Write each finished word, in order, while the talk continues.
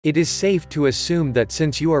It is safe to assume that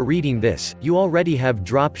since you are reading this, you already have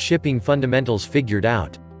drop shipping fundamentals figured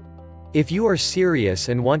out. If you are serious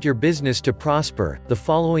and want your business to prosper, the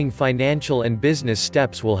following financial and business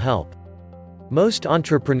steps will help. Most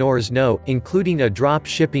entrepreneurs know, including a drop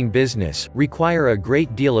shipping business, require a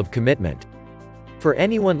great deal of commitment. For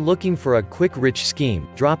anyone looking for a quick rich scheme,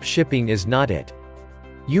 drop shipping is not it.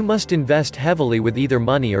 You must invest heavily with either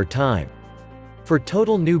money or time. For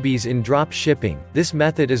total newbies in drop shipping, this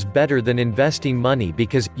method is better than investing money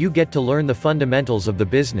because you get to learn the fundamentals of the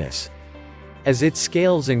business. As it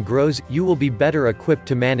scales and grows, you will be better equipped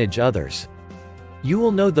to manage others. You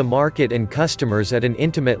will know the market and customers at an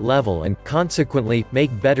intimate level and, consequently,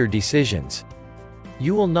 make better decisions.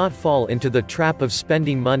 You will not fall into the trap of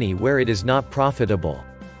spending money where it is not profitable.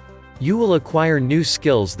 You will acquire new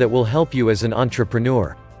skills that will help you as an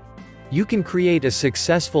entrepreneur. You can create a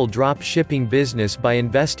successful drop shipping business by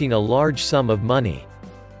investing a large sum of money.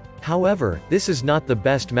 However, this is not the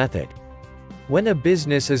best method. When a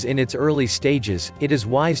business is in its early stages, it is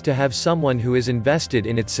wise to have someone who is invested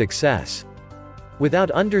in its success.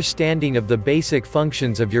 Without understanding of the basic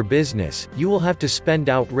functions of your business, you will have to spend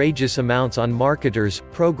outrageous amounts on marketers,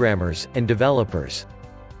 programmers, and developers.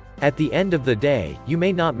 At the end of the day, you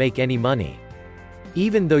may not make any money.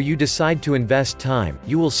 Even though you decide to invest time,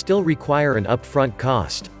 you will still require an upfront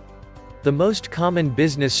cost. The most common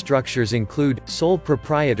business structures include sole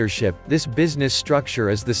proprietorship. This business structure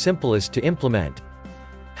is the simplest to implement.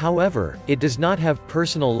 However, it does not have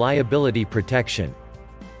personal liability protection.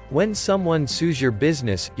 When someone sues your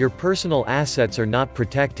business, your personal assets are not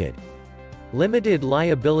protected. Limited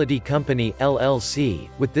Liability Company (LLC).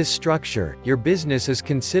 With this structure, your business is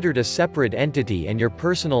considered a separate entity and your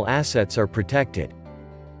personal assets are protected.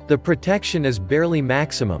 The protection is barely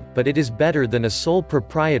maximum, but it is better than a sole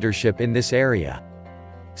proprietorship in this area.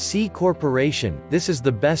 C Corporation. This is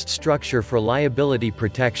the best structure for liability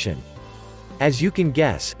protection. As you can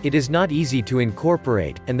guess, it is not easy to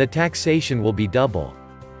incorporate, and the taxation will be double.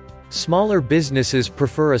 Smaller businesses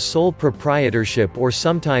prefer a sole proprietorship or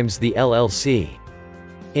sometimes the LLC.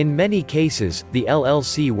 In many cases, the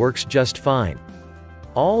LLC works just fine.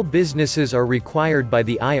 All businesses are required by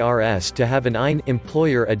the IRS to have an EIN,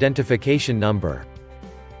 employer identification number.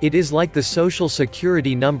 It is like the social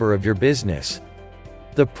security number of your business.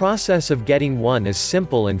 The process of getting one is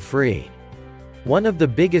simple and free. One of the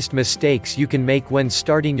biggest mistakes you can make when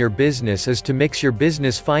starting your business is to mix your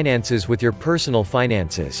business finances with your personal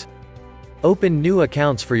finances. Open new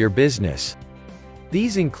accounts for your business.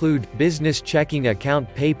 These include business checking account,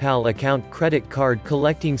 PayPal account, credit card.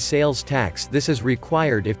 Collecting sales tax. This is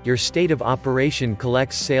required if your state of operation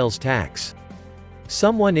collects sales tax.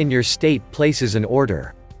 Someone in your state places an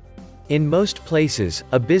order. In most places,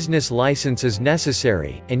 a business license is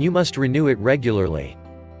necessary, and you must renew it regularly.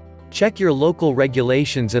 Check your local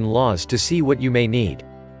regulations and laws to see what you may need.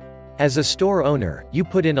 As a store owner, you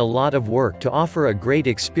put in a lot of work to offer a great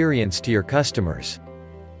experience to your customers.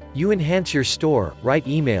 You enhance your store, write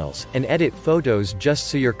emails, and edit photos just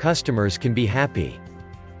so your customers can be happy.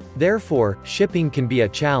 Therefore, shipping can be a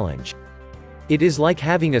challenge. It is like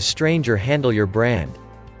having a stranger handle your brand.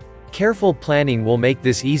 Careful planning will make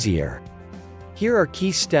this easier. Here are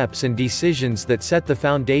key steps and decisions that set the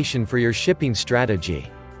foundation for your shipping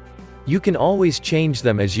strategy. You can always change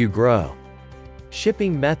them as you grow.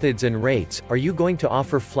 Shipping methods and rates. Are you going to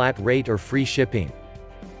offer flat rate or free shipping?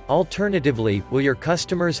 Alternatively, will your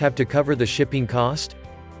customers have to cover the shipping cost?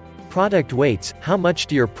 Product weights. How much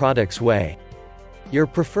do your products weigh? Your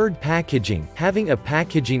preferred packaging. Having a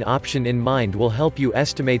packaging option in mind will help you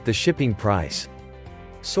estimate the shipping price.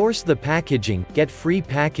 Source the packaging. Get free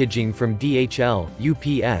packaging from DHL,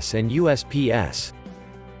 UPS and USPS.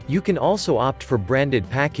 You can also opt for branded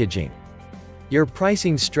packaging. Your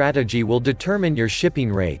pricing strategy will determine your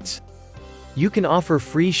shipping rates. You can offer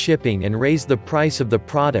free shipping and raise the price of the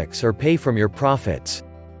products or pay from your profits.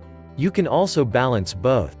 You can also balance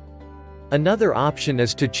both. Another option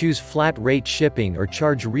is to choose flat rate shipping or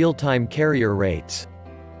charge real-time carrier rates.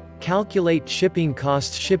 Calculate shipping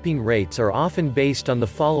costs. Shipping rates are often based on the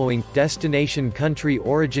following: destination country,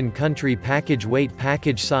 origin country, package weight,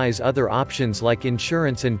 package size. Other options like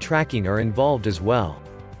insurance and tracking are involved as well.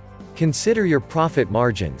 Consider your profit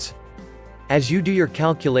margins. As you do your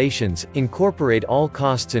calculations, incorporate all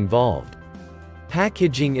costs involved.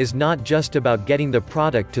 Packaging is not just about getting the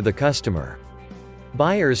product to the customer.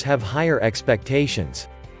 Buyers have higher expectations.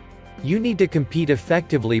 You need to compete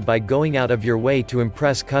effectively by going out of your way to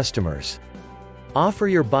impress customers. Offer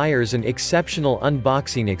your buyers an exceptional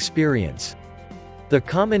unboxing experience. The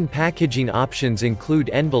common packaging options include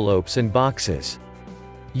envelopes and boxes.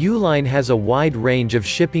 Uline has a wide range of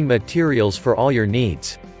shipping materials for all your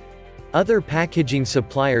needs. Other packaging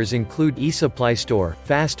suppliers include eSupply Store,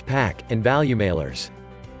 FastPack, and Value Mailers.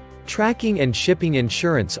 Tracking and shipping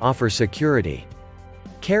insurance offer security.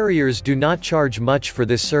 Carriers do not charge much for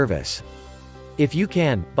this service. If you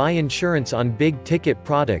can, buy insurance on big-ticket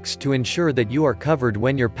products to ensure that you are covered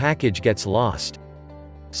when your package gets lost.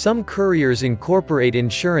 Some couriers incorporate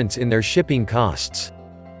insurance in their shipping costs.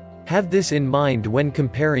 Have this in mind when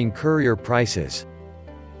comparing courier prices.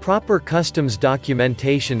 Proper customs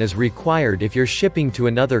documentation is required if you're shipping to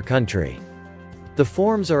another country. The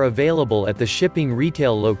forms are available at the shipping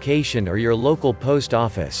retail location or your local post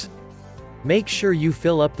office. Make sure you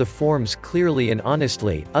fill up the forms clearly and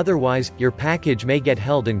honestly, otherwise, your package may get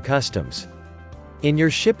held in customs. In your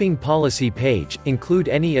shipping policy page, include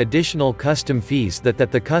any additional custom fees that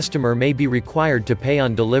the customer may be required to pay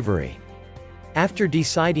on delivery. After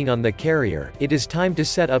deciding on the carrier, it is time to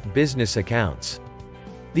set up business accounts.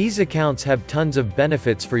 These accounts have tons of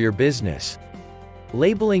benefits for your business.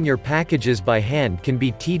 Labeling your packages by hand can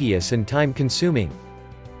be tedious and time-consuming.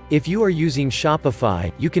 If you are using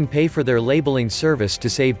Shopify, you can pay for their labeling service to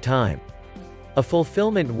save time. A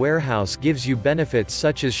fulfillment warehouse gives you benefits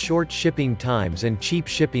such as short shipping times and cheap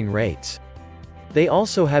shipping rates. They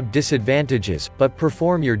also have disadvantages, but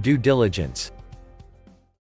perform your due diligence.